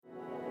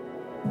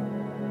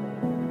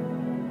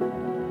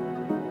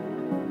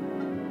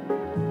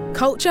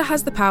Culture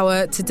has the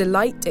power to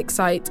delight,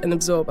 excite, and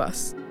absorb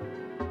us.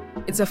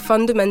 It's a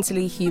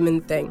fundamentally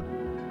human thing.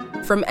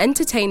 From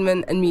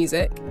entertainment and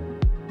music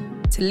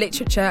to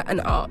literature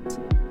and art,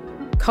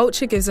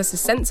 culture gives us a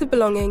sense of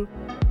belonging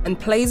and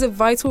plays a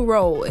vital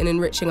role in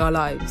enriching our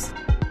lives.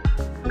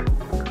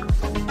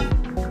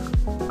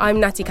 I'm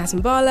Nati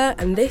Kasambala,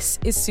 and this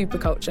is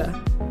Superculture,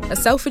 a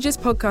Selfridges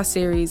podcast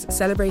series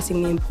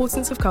celebrating the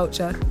importance of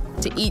culture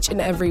to each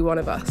and every one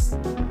of us.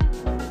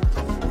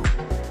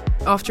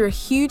 After a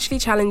hugely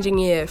challenging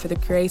year for the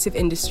creative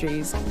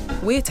industries,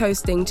 we're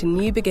toasting to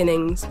new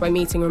beginnings by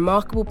meeting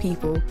remarkable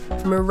people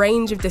from a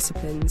range of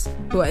disciplines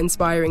who are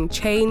inspiring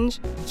change,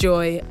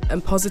 joy,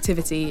 and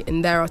positivity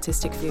in their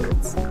artistic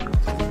fields.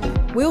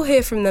 We'll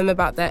hear from them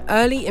about their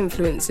early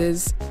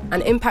influences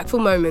and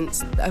impactful moments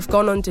that have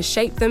gone on to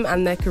shape them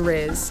and their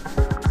careers.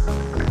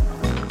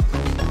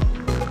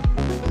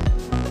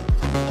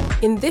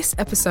 In this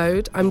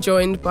episode, I'm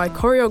joined by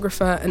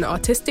choreographer and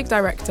artistic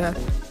director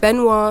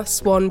Benoit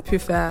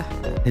Swan-Puffer.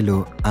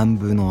 Hello, I'm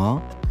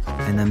Benoit,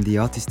 and I'm the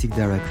artistic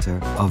director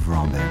of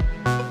Rambert.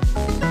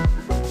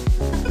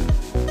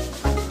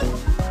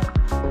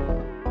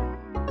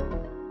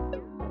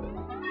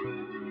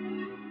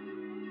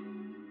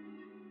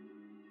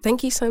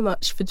 Thank you so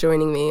much for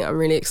joining me. I'm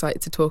really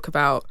excited to talk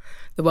about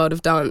the world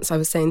of dance. I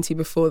was saying to you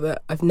before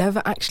that I've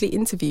never actually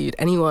interviewed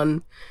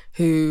anyone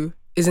who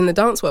is in the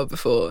dance world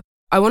before.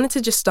 I wanted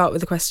to just start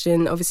with a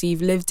question. Obviously,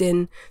 you've lived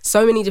in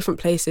so many different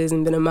places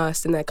and been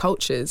immersed in their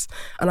cultures.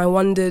 And I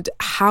wondered,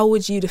 how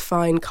would you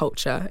define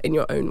culture in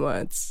your own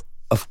words?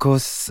 Of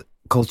course,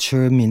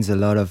 culture means a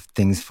lot of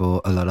things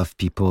for a lot of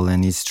people.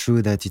 And it's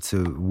true that it's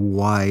a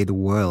wide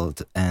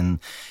world. And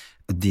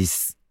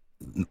this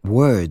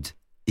word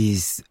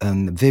is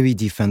very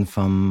different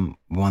from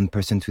one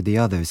person to the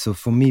other. So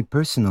for me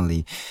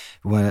personally,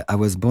 well, I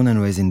was born and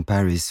raised in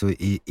Paris, so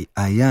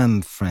I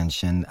am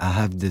French and I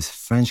have this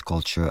French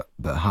culture.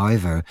 But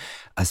however,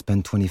 I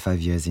spent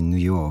 25 years in New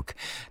York,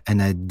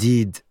 and I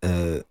did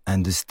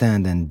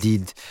understand and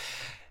did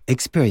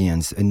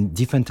experience a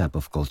different type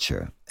of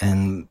culture.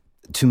 And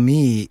to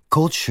me,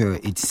 culture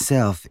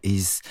itself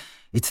it's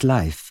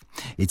life.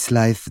 It's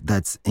life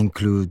that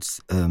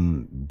includes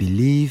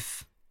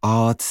belief,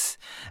 arts,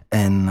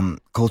 and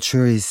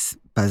culture is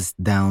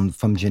passed down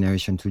from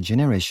generation to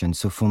generation.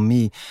 So for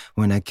me,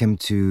 when I came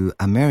to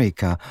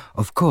America,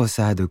 of course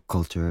I had a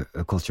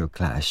culture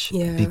clash.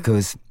 Yeah.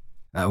 Because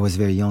I was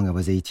very young. I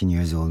was 18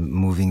 years old,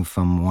 moving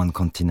from one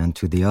continent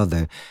to the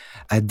other.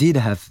 I did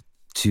have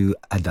to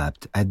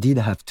adapt. I did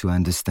have to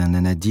understand,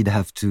 and I did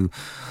have to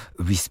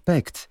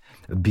respect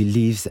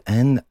beliefs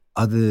and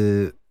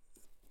other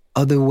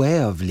way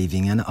of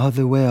living and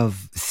other way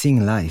of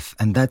seeing life.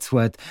 And that's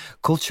what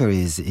culture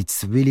is.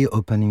 It's really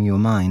opening your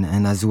mind.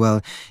 And as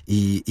well,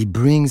 it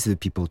brings the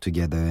people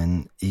together,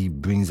 and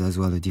it brings as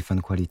well a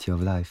different quality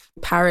of life.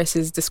 Paris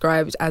is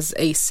described as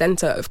a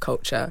centre of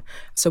culture.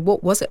 So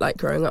what was it like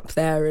growing up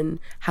there, and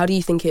how do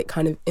you think it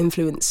kind of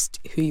influenced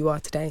who you are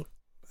today?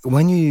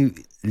 When you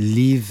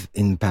live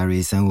in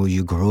Paris and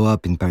you grow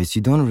up in Paris,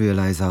 you don't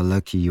realize how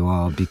lucky you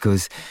are,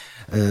 because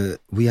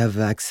we have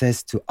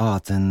access to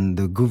art, and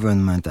the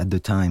government at the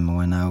time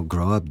when I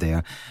grew up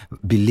there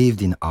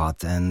believed in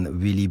art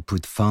and really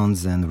put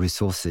funds and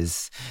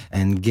resources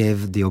and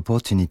gave the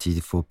opportunity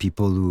for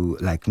people who,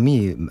 like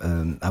me,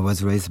 I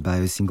was raised by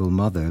a single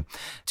mother,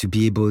 to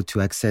be able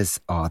to access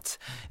art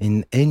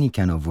in any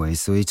kind of way.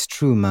 So it's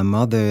true, my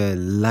mother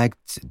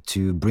liked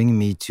to bring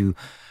me to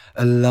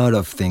a lot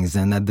of things,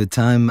 and at the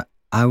time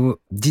I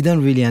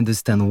didn't really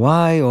understand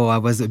why, or I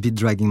was a bit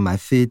dragging my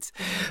feet,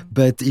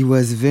 but it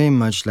was very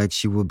much like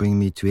she would bring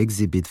me to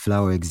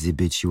flower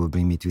exhibit, she would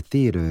bring me to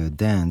theater,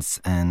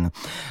 dance, and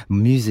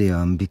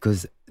museum,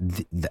 because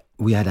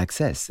we had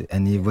access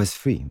and it was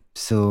free.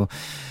 So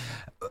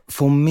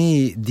for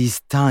me,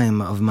 this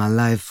time of my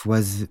life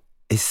was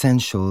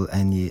essential,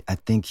 and I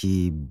think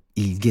he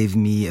gave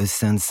me a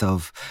sense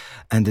of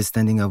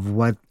understanding of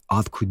what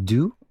art could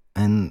do,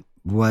 and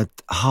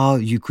how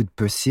you could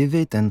perceive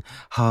it, and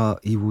how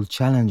it will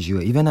challenge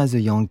you. Even as a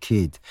young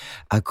kid,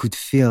 I could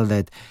feel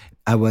that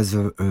I was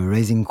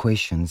raising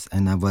questions,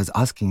 and I was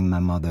asking my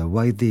mother,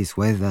 why this,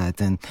 why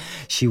that? And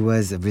she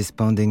was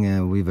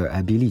responding with her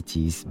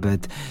abilities.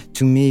 But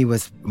to me, it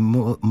was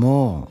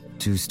more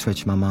to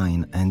stretch my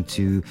mind and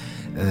to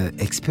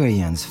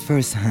experience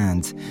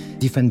firsthand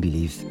different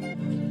beliefs.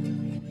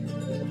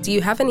 Do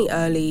you have any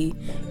early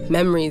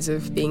memories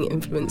of being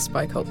influenced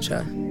by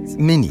culture?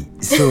 Many.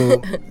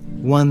 So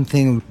one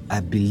thing I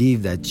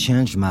believe that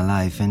changed my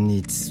life, and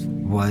it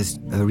was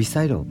a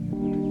recital.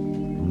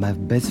 My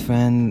best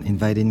friend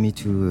invited me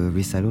to a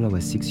recital. I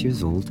was 6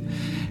 years old,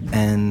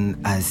 and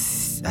I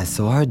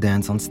saw her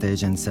dance on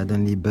stage, and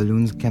suddenly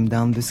balloons came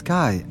down the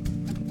sky.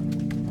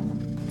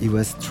 It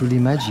was truly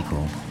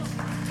magical.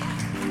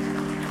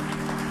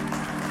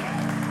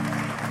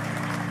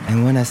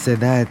 And when I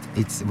said that,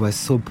 it was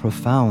so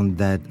profound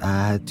that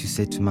I had to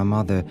say to my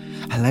mother,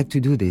 I like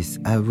to do this.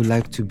 I would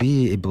like to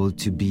be able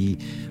to be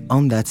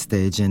on that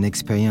stage and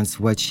experience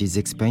what she's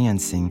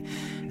experiencing.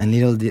 And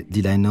little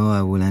did I know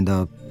I will end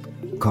up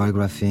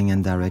choreographing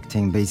and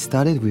directing, but it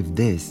started with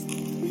this.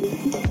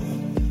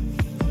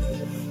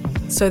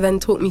 So then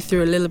talk me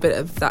through a little bit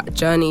of that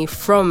journey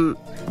from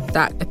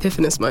that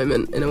epiphanous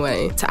moment, in a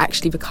way, to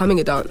actually becoming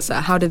a dancer.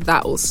 How did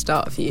that all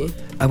start for you?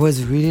 I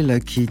was really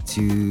lucky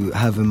to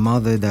have a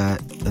mother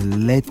that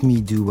let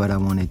me do what I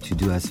wanted to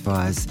do as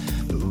far as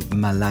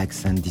my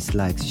likes and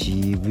dislikes.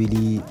 She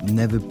really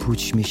never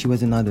pushed me. She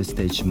was another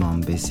stage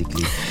mom,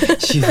 basically.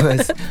 She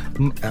was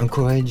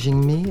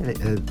encouraging me,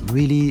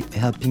 really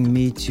helping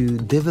me to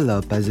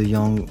develop as a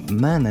young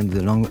man and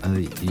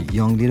a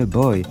young little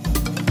boy.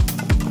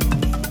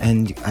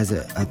 And as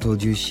I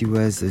told you, she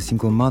was a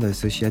single mother,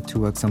 so she had to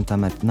work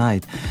sometime at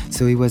night.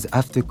 So it was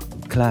after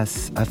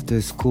class,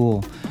 after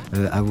school,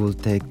 I will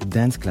take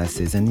dance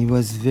classes. And it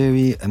was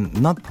very,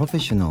 not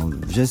professional,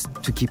 just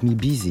to keep me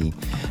busy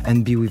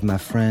and be with my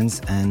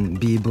friends and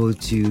be able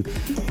to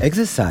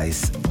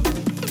exercise.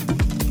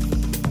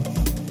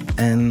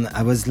 And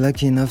I was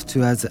lucky enough to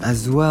have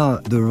as well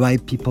the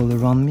right people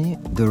around me,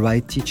 the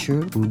right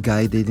teacher who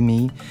guided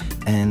me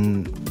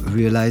and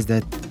realized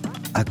that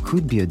I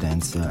could be a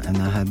dancer, and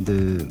I had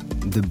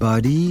the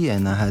body,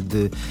 and I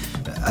had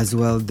as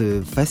well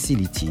the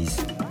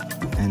facilities.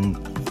 And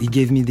he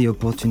gave me the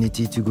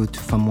opportunity to go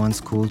from one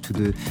school to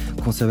the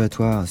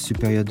Conservatoire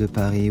Supérieur de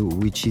Paris,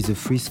 which is a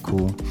free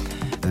school.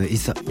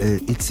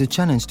 It's a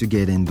challenge to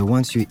get in, but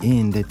once you're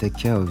in, they take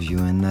care of you.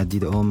 And I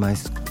did all my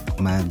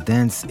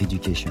dance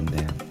education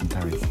there in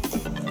Paris.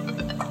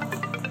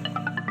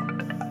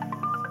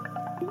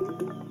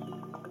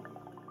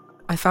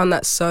 I found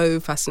that so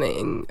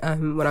fascinating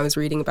when I was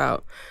reading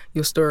about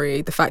your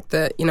story. The fact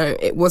that, you know,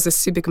 it was a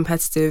super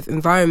competitive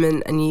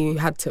environment and you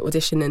had to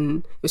audition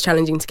and it was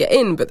challenging to get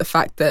in. But the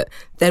fact that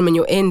then when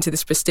you're into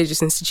this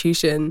prestigious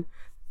institution,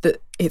 that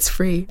it's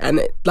free and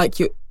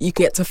you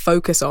can get to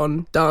focus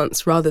on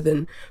dance rather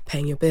than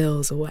paying your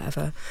bills or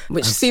whatever,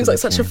 which Absolutely. Seems like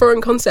such a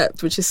foreign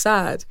concept, which is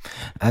sad.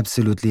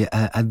 Absolutely.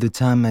 At the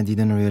time, I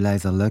didn't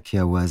realize how lucky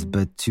I was,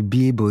 but to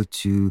be able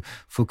to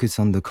focus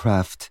on the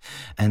craft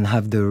and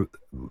have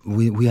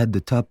we had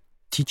the top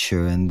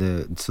teacher and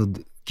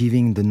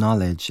giving the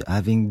knowledge,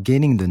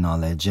 gaining the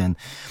knowledge and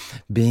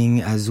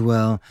being as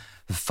well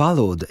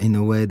followed in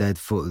a way that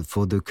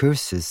for the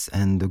courses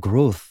and the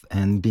growth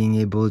and being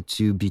able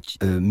to be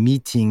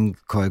meeting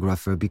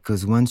choreographer,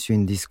 because once you're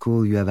in this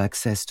school you have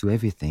access to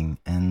everything,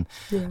 and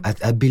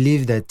I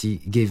believe that he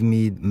gave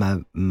me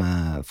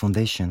my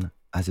foundation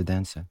as a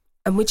dancer.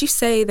 And would you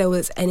say there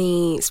was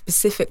any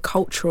specific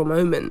cultural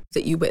moment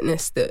that you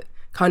witnessed that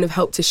kind of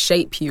helped to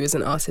shape you as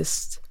an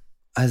artist?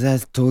 As I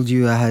told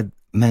you, I had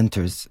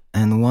mentors,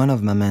 and one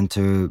of my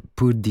mentors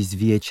put this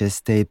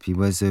VHS tape. It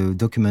was a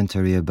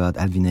documentary about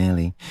Alvin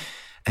Ailey,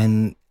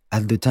 and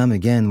at the time,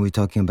 again, we're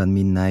talking about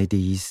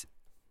mid-80s,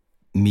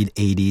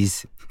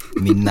 mid-80s,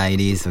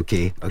 mid-90s,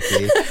 okay.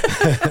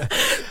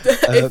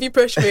 If you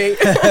push me.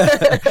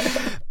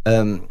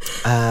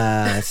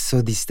 I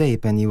saw this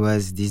tape, and it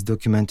was this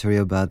documentary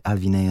about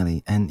Alvin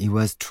Ailey, and it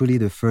was truly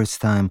the first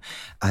time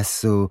I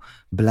saw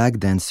black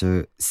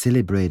dancers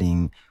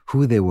celebrating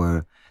who they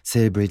were,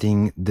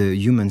 celebrating the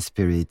human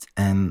spirit.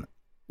 And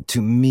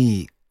to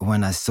me,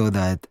 when I saw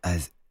that,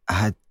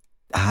 I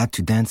had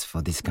to dance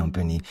for this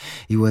company.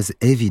 It was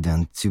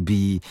evident to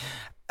be.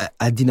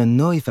 I didn't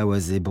know if I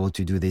was able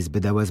to do this,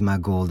 but that was my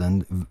goal.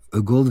 And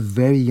a goal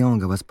very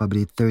young. I was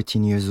probably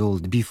 13 years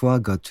old before I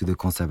got to the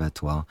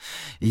Conservatoire.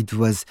 It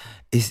was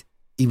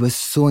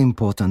so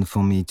important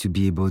for me to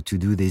be able to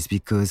do this,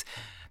 because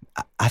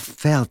I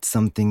felt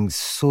something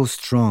so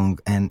strong,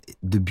 and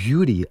the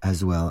beauty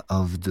as well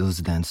of those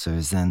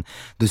dancers and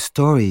the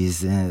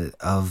stories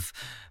of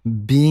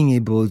being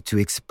able to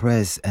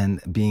express and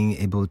being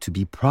able to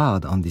be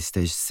proud on this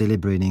stage,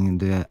 celebrating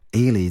the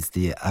Aileys,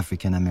 the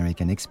African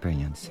American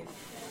experience.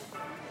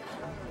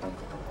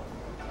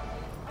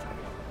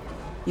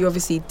 You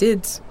obviously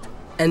did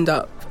end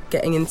up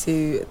getting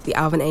into the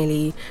Alvin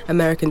Ailey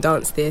American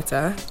Dance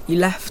Theatre. You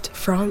left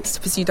France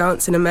to pursue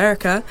dance in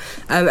America,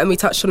 and we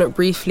touched on it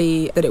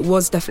briefly, that it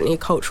was definitely a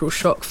cultural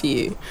shock for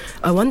you.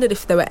 I wondered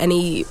if there were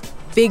any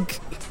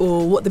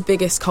what the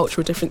biggest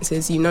cultural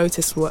differences you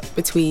noticed were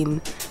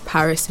between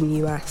Paris and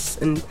US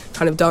and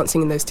kind of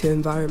dancing in those two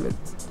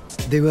environments.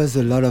 There was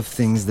a lot of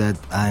things that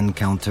I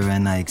encountered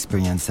and I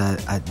experienced.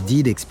 I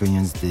did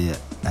experience the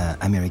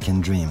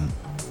American dream.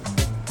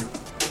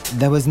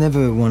 That was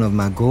never one of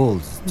my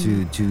goals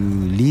to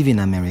live in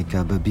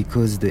America, but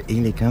because the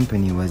Ailey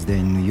company was there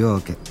in New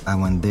York, I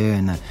went there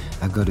and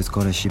I got a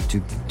scholarship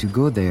to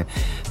go there.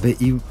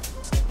 But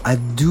I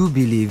do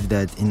believe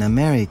that in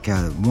America,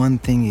 one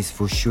thing is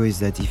for sure is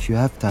that if you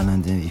have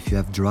talent and if you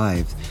have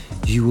drive,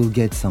 you will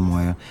get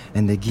somewhere,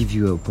 and they give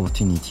you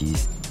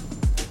opportunities.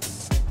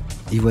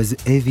 It was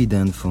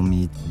evident for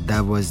me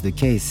that was the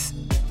case.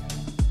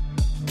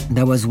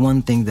 That was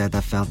one thing that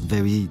I felt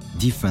very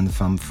different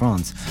from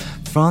France.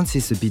 France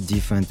is a bit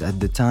different. At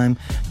the time,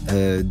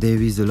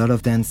 there is a lot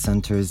of dance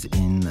centers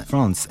in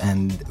France,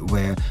 and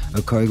where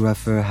a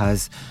choreographer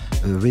has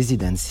a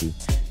residency.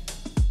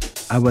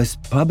 I was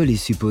probably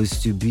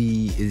supposed to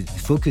be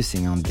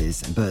focusing on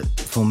this, but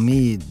for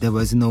me, there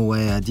was no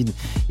way.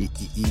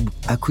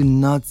 I could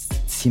not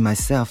see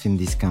myself in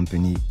this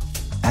company.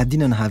 I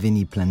didn't have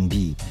any plan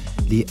B.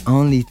 The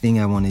only thing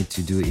I wanted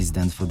to do is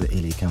dance for the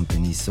LA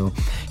company. So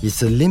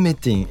it's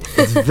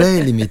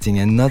very limiting,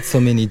 and not so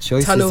many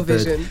choices. Tunnel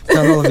vision.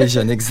 Tunnel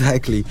vision,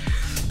 exactly.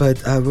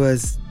 But I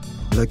was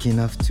lucky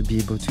enough to be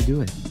able to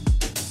do it.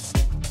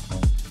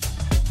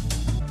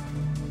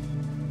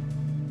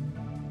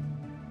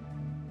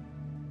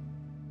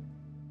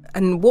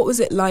 And what was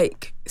it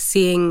like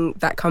seeing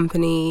that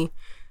company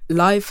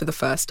live for the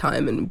first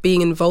time and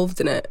being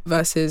involved in it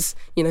versus,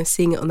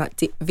 seeing it on that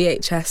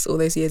VHS all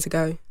those years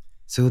ago?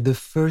 So the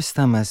first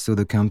time I saw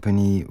the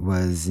company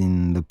was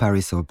in the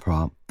Paris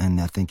Opera, and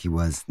I think it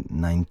was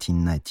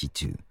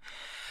 1992.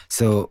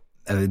 So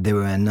they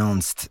were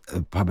announced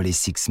probably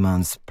 6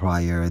 months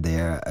prior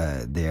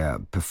their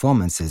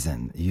performances,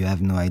 and you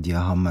have no idea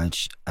how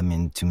much. I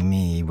mean, to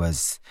me, it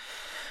was,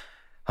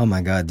 oh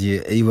my God!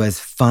 It was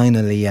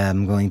finally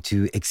I'm going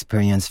to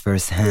experience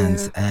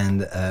firsthand,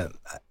 and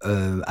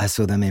I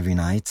saw them every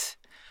night.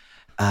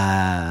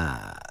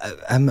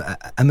 I'm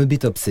a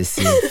bit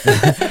obsessive,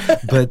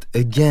 but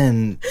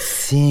again,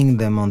 seeing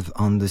them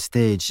on the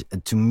stage,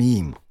 to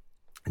me,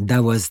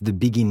 that was the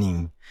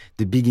beginning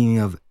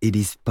of it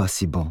is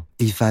possible.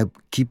 If I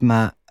keep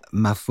my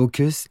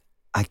focus,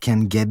 I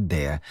can get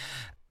there.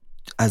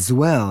 As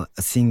well,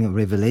 seeing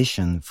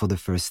Revelation for the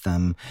first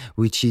time,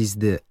 which is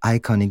the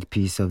iconic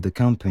piece of the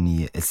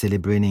company,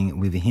 celebrating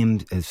with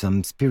him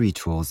some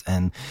spirituals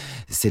and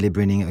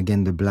celebrating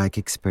again the Black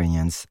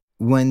experience.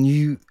 When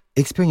you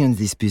experience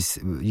this piece,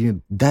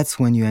 that's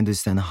when you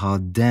understand how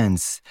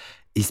dance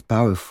is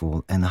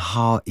powerful and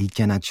how it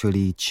can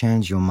actually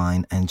change your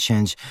mind and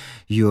change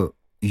your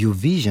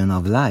vision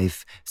of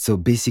life. So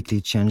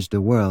basically change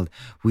the world.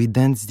 We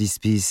danced this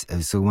piece.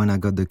 So when I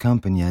got the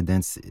company, I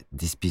danced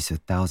this piece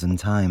 1,000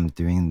 times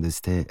during my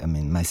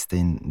stay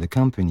in the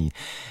company,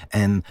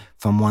 and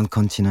from one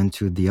continent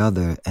to the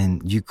other.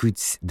 And you could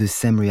the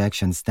same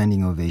reaction,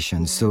 standing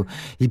ovation. So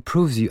it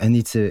proves you, and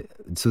it's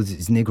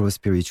Negro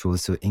spiritual,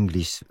 so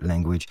English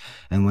language.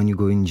 And when you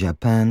go in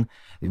Japan,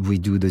 we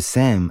do the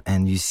same,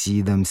 and you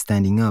see them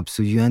standing up.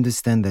 So you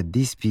understand that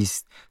this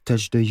piece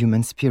touched the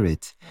human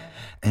spirit.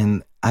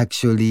 And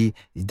actually,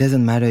 it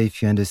doesn't matter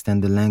if you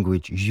understand the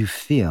language, you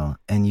feel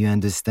and you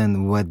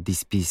understand what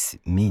this piece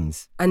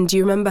means. And do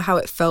you remember how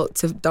it felt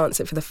to dance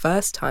it for the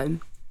first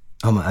time?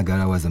 Oh my God,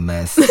 I was a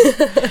mess.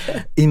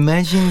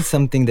 Imagine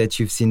something that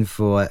you've seen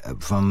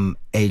from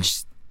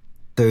age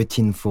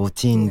 13,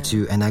 14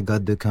 to, and I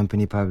got the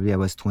company probably I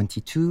was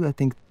 22, I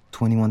think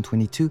 21,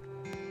 22.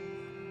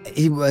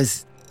 It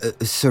was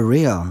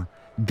surreal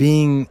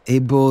being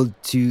able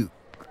to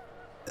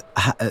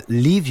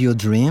live your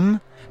dream,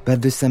 but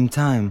at the same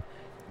time,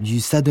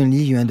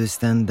 you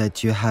understand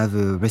that you have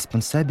a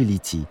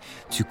responsibility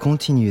to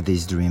continue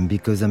this dream,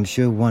 because I'm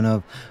sure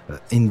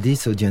in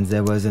this audience,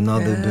 there was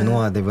another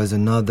Benoit, there was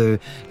another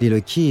little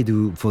kid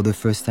who, for the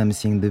first time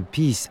seeing the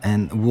piece,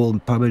 and will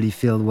probably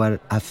feel what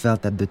I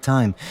felt at the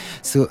time.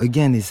 So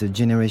again, it's a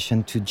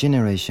generation to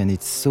generation.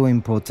 It's so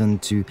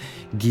important to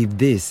give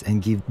this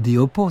and give the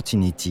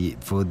opportunity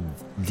for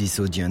this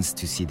audience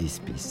to see this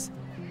piece.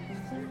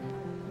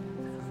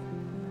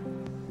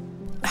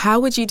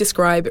 How would you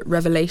describe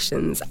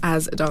Revelations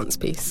as a dance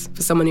piece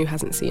for someone who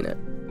hasn't seen it?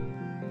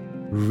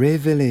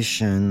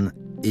 Revelation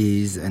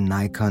is an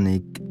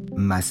iconic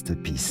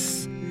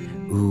masterpiece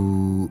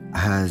who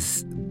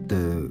has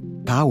the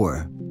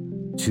power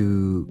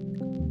to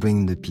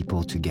bring the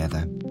people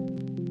together.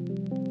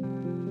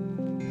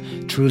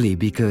 Truly,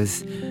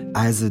 because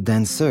as a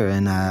dancer,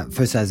 and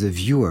first as a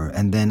viewer,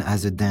 and then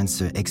as a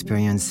dancer,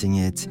 experiencing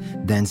it,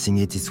 dancing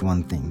it is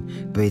one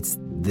thing, but it's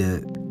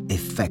the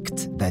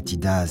effect that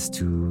it does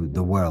to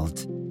the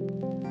world.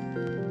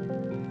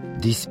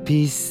 This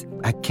piece,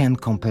 I can't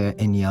compare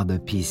any other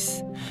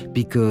piece,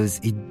 because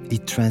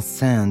it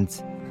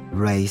transcends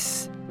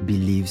race,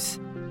 beliefs,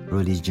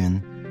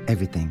 religion,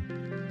 everything.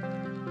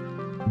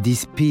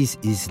 This piece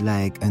is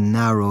like an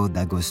arrow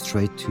that goes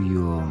straight to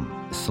your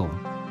soul.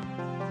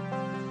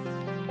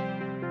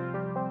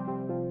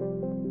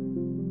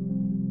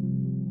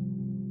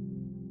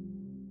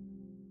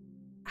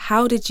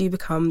 How did you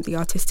become the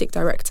artistic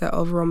director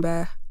of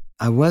Rambert?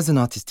 I was an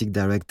artistic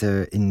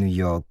director in New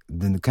York.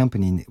 The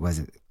company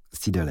was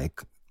Cedar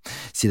Lake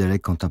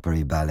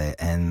Contemporary Ballet,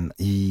 and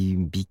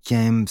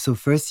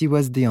first he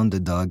was the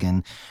underdog,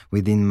 and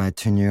within my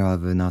tenure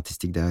of an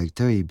artistic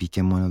director, he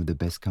became one of the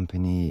best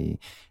company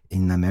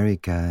in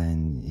America,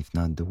 and if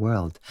not the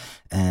world.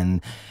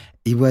 And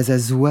it was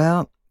as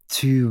well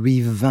to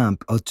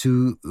revamp or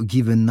to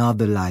give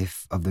another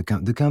life of the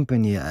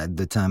company. At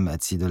the time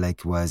at Cedar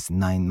Lake was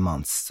 9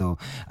 months, so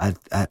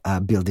I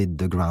built it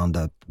the ground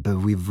up. But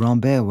with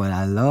Rambert, what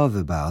I love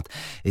about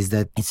is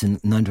that it's a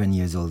 100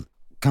 years old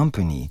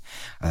company,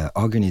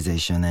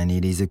 organization, and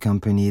it is a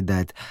company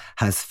that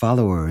has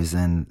followers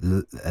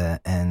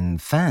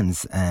and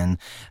fans and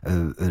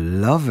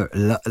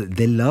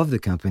they love the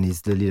company.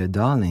 It's the little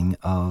darling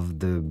of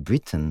the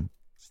Britain.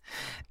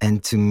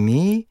 And to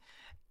me,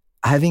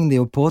 having the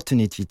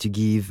opportunity to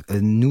give a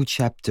new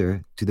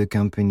chapter to the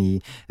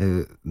company,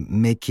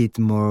 make it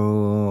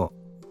more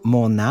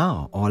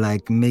now, or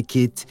like make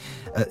it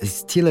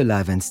still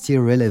alive and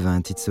still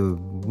relevant, it's a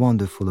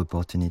wonderful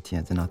opportunity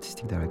as an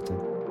artistic director.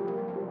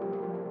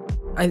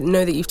 I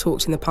know that you've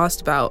talked in the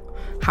past about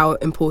how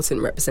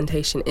important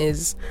representation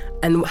is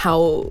and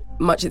how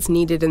much it's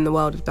needed in the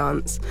world of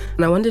dance.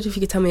 And I wondered if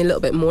you could tell me a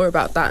little bit more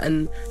about that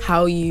and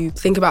how you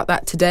think about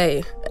that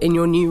today in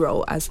your new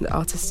role as the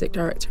artistic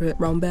director at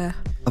Rambert.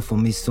 For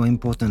me, it's so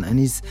important. And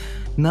it's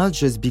not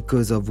just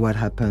because of what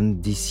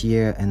happened this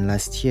year and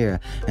last year,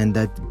 and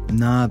that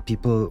now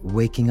people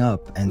waking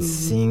up and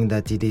seeing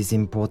that it is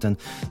important.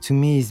 To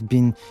me, it's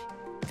been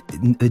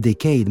a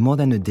decade, more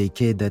than a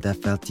decade, that I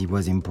felt it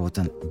was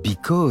important,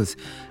 because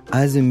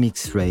as a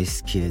mixed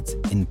race kid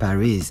in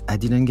Paris, I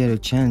didn't get a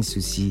chance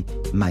to see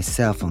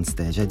myself on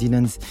stage.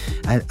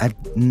 I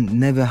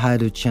never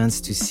had a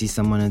chance to see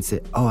someone and say,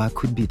 oh, I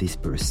could be this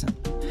person.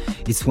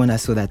 It's when I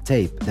saw that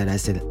tape that I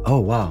said, oh,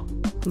 wow,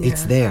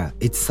 it's there.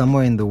 It's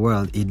somewhere in the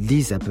world. It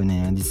is happening.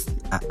 And it's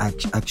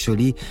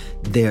actually,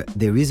 there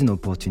is an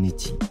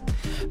opportunity.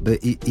 But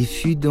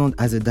if you don't,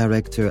 as a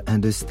director,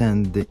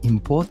 understand the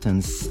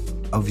importance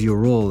of your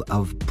role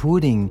of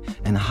putting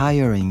and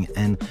hiring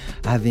and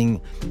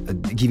having,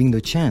 giving the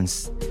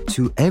chance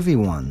to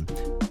everyone,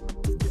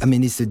 I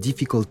mean, it's a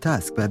difficult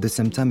task, but at the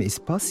same time, it's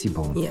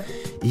possible. Yeah.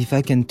 If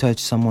I can touch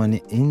someone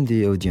in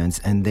the audience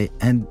and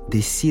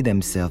they see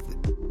themselves,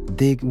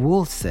 they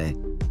will say,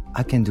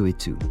 I can do it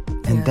too.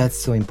 And that's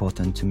so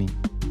important to me.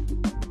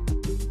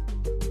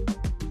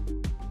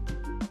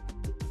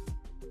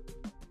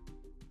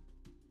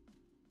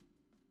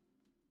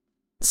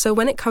 So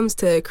when it comes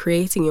to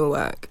creating your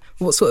work,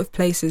 what sort of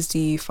places do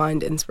you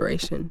find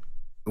inspiration?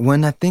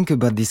 When I think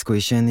about this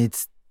question,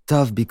 it's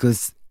tough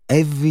because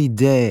every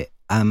day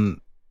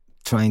I'm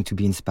trying to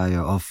be inspired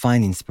or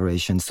find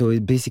inspiration. So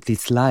basically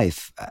it's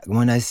life.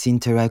 When I see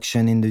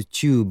interaction in the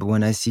tube,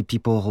 when I see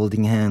people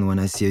holding hands, when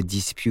I see a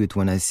dispute,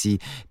 when I see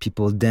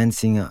people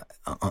dancing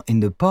in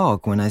the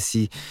park, when I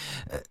see...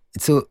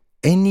 so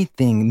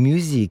anything,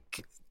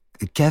 music,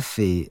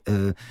 cafe,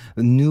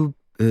 new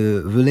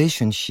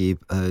relationship,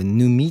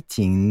 new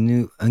meeting,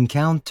 new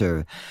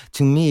encounter.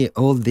 To me,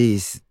 all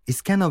this,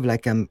 it's kind of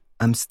like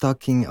I'm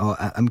stalking, or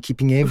I'm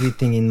keeping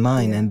everything in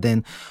mind. And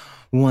then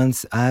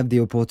once I have the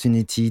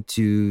opportunity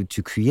to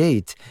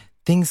create,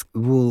 things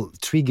will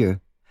trigger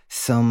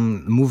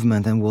some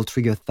movement and will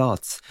trigger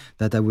thoughts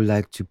that I would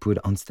like to put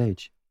on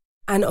stage.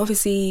 And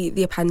obviously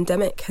the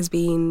pandemic has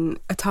been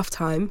a tough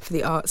time for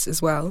the arts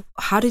as well.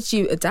 How did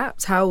you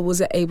adapt? How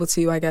was it able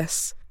to, I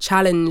guess,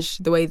 challenge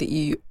the way that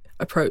you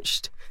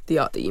approached the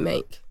art that you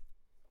make?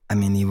 I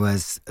mean, it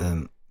was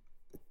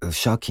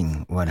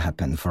shocking what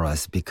happened for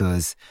us,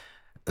 because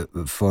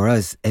for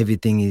us,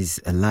 everything is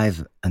a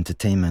live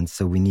entertainment.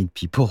 So we need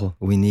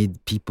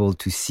people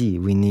to see,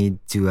 we need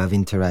to have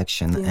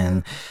interaction.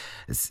 And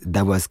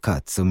that was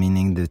cut. So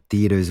meaning the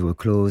theaters were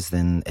closed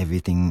and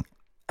everything.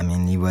 I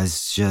mean, it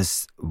was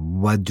just,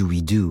 what do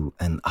we do?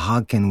 And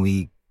how can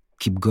we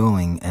keep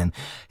going? And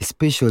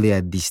especially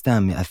at this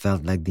time, I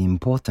felt like the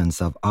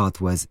importance of art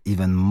was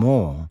even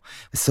more.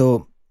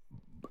 So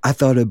I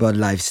thought about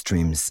live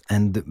streams,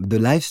 and the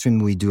live stream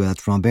we do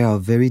at Rambert are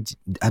very,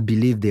 I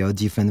believe they are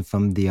different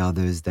from the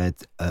others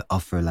that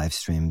offer live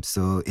streams.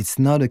 So it's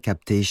not a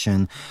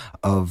captation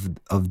of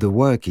the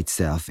work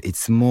itself.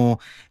 It's more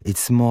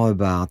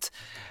about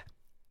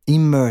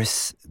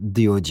immerse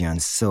the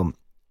audience. So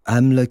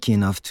I'm lucky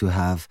enough to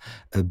have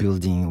a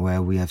building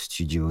where we have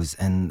studios.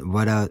 And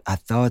what I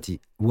thought,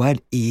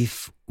 what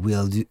if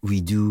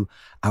we do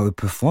our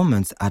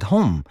performance at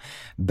home,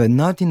 but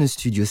not in a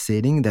studio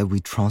setting, that we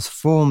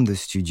transform the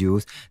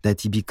studios,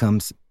 that it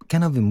becomes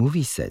kind of a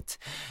movie set.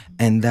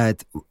 And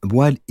that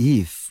what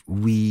if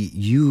we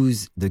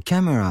use the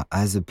camera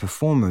as a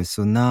performer?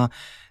 So now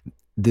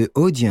the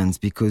audience,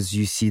 because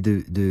you see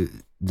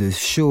the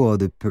show or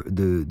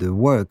the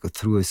work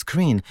through a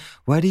screen,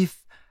 what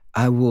if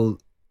I will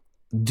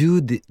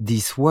do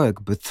this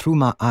work, but through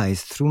my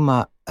eyes, through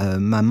my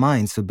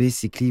mind? So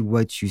basically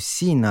what you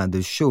see now,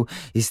 the show,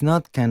 is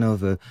not kind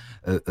of a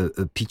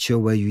picture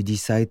where you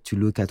decide to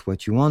look at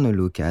what you want to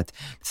look at.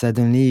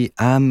 Suddenly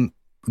I'm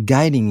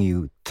guiding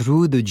you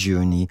through the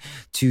journey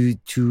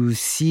to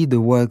see the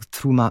work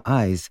through my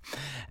eyes.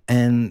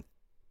 And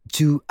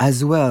to,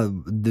 as well,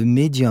 the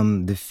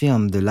medium, the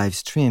film, the live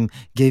stream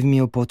gave me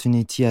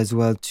opportunity as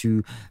well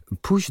to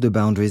push the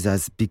boundaries,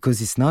 as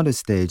because it's not a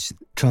stage.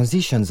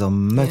 Transitions are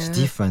much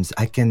different.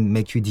 I can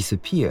make you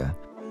disappear.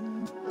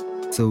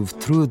 So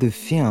through the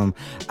film,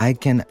 I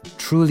can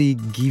truly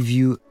give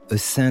you a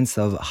sense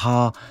of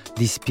how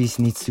this piece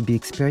needs to be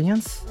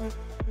experienced.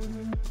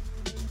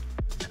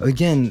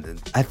 Again,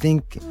 I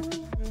think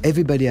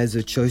everybody has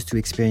a choice to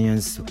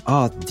experience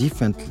art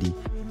differently.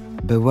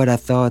 But what I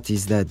thought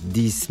is that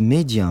this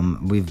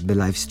medium with the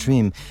live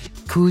stream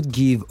could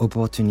give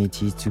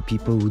opportunity to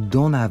people who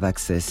don't have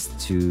access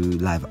to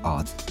live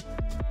art.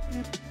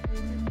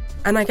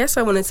 And I guess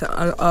I wanted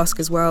to ask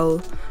as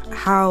well,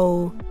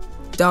 how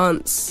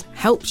dance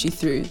helped you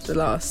through the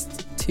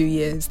last 2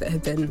 years that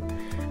have been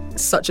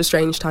such a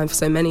strange time for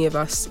so many of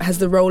us? Has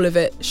the role of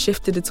it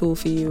shifted at all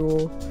for you?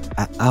 Or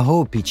I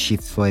hope it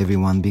shifts for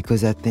everyone,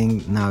 because I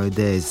think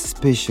nowadays,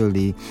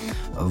 especially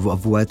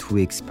of what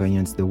we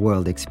experience, the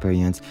world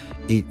experience,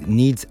 it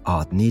needs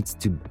art, needs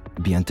to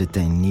be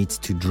entertained, needs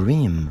to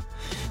dream,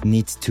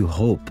 needs to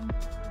hope.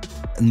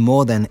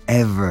 More than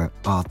ever,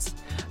 art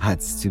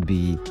has to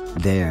be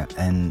there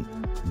and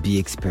be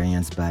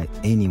experienced by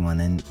anyone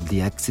and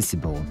be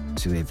accessible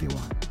to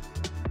everyone.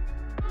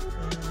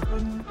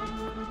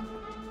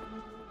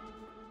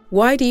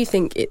 Why do you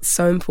think it's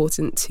so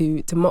important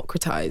to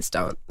democratize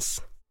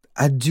dance?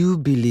 I do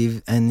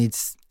believe, and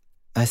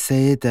I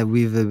say it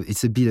with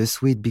it's a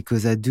bittersweet,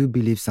 because I do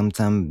believe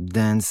sometimes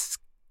dance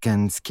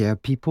can scare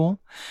people.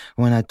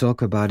 When I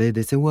talk about it,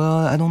 they say, well,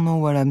 I don't know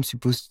what I'm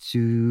supposed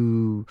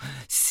to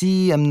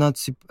see.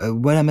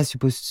 What am I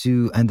supposed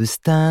to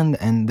understand?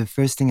 And the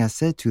first thing I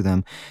said to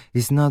them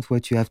is not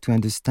what you have to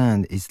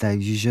understand. It's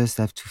like you just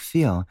have to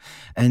feel.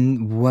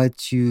 And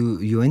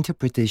your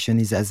interpretation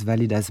is as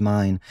valid as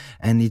mine.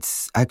 And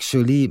it's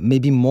actually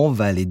maybe more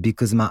valid,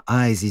 because my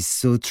eyes is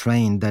so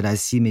trained that I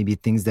see maybe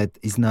things that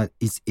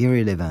it's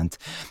irrelevant.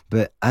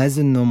 But as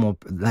a normal,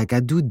 I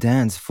do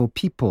dance for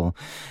people.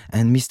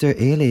 And Mr.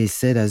 Ailey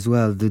said as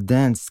well, the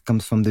dance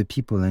comes from the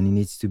people and it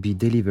needs to be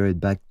delivered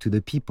back to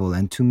the people.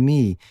 And to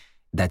me,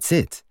 that's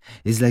it.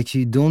 It's like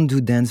you don't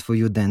do dance for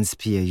your dance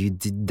peer. You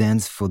did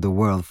dance for the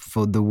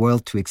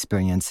world to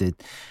experience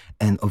it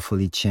and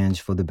hopefully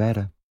change for the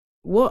better.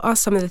 What are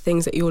some of the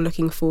things that you're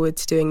looking forward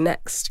to doing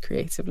next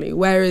creatively?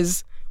 Where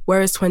is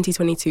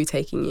 2022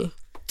 taking you?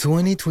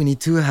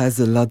 2022 has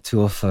a lot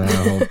to offer, I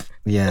hope.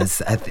 Yes,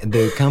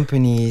 the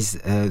companies,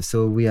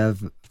 so we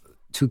have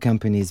 2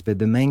 companies, but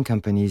the main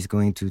company is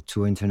going to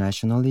tour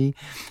internationally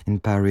in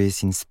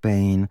Paris, in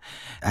Spain.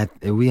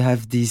 We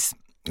have this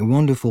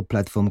wonderful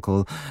platform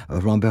called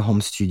Rambert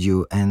Home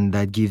Studio, and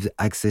that gives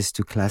access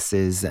to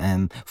classes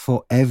and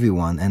for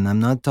everyone. And I'm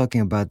not talking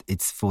about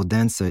it's for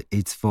dancers,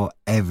 it's for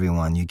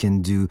everyone. You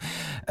can do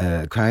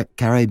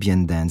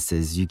Caribbean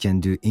dances, you can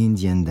do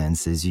Indian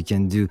dances, you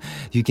can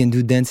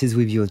do dances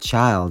with your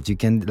child. You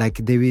can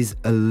there is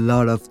a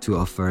lot to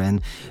offer,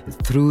 and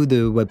through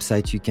the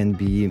website you can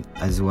be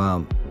as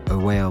well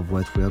aware of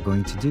what we are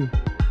going to do.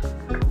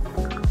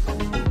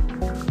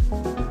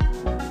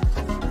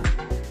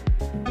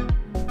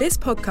 This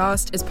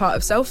podcast is part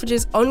of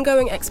Selfridge's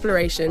ongoing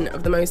exploration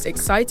of the most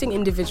exciting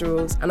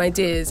individuals and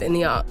ideas in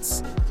the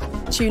arts.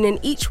 Tune in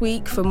each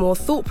week for more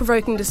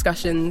thought-provoking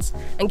discussions,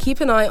 and keep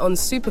an eye on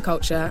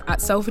Superculture at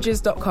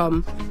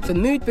selfridges.com for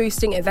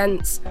mood-boosting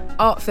events,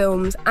 art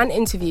films and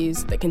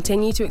interviews that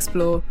continue to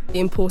explore the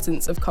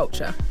importance of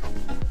culture.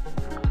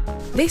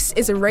 This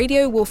is a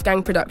Radio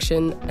Wolfgang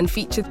production and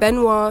featured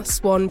Benoit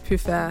Swan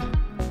Puffer.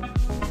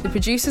 The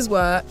producers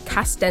were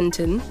Cass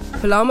Denton,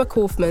 Palama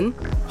Kaufman,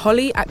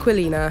 Holly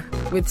Aquilina,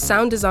 with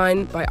sound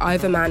design by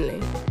Ivor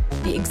Manley.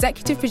 The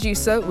executive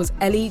producer was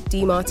Ellie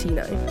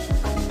DiMartino.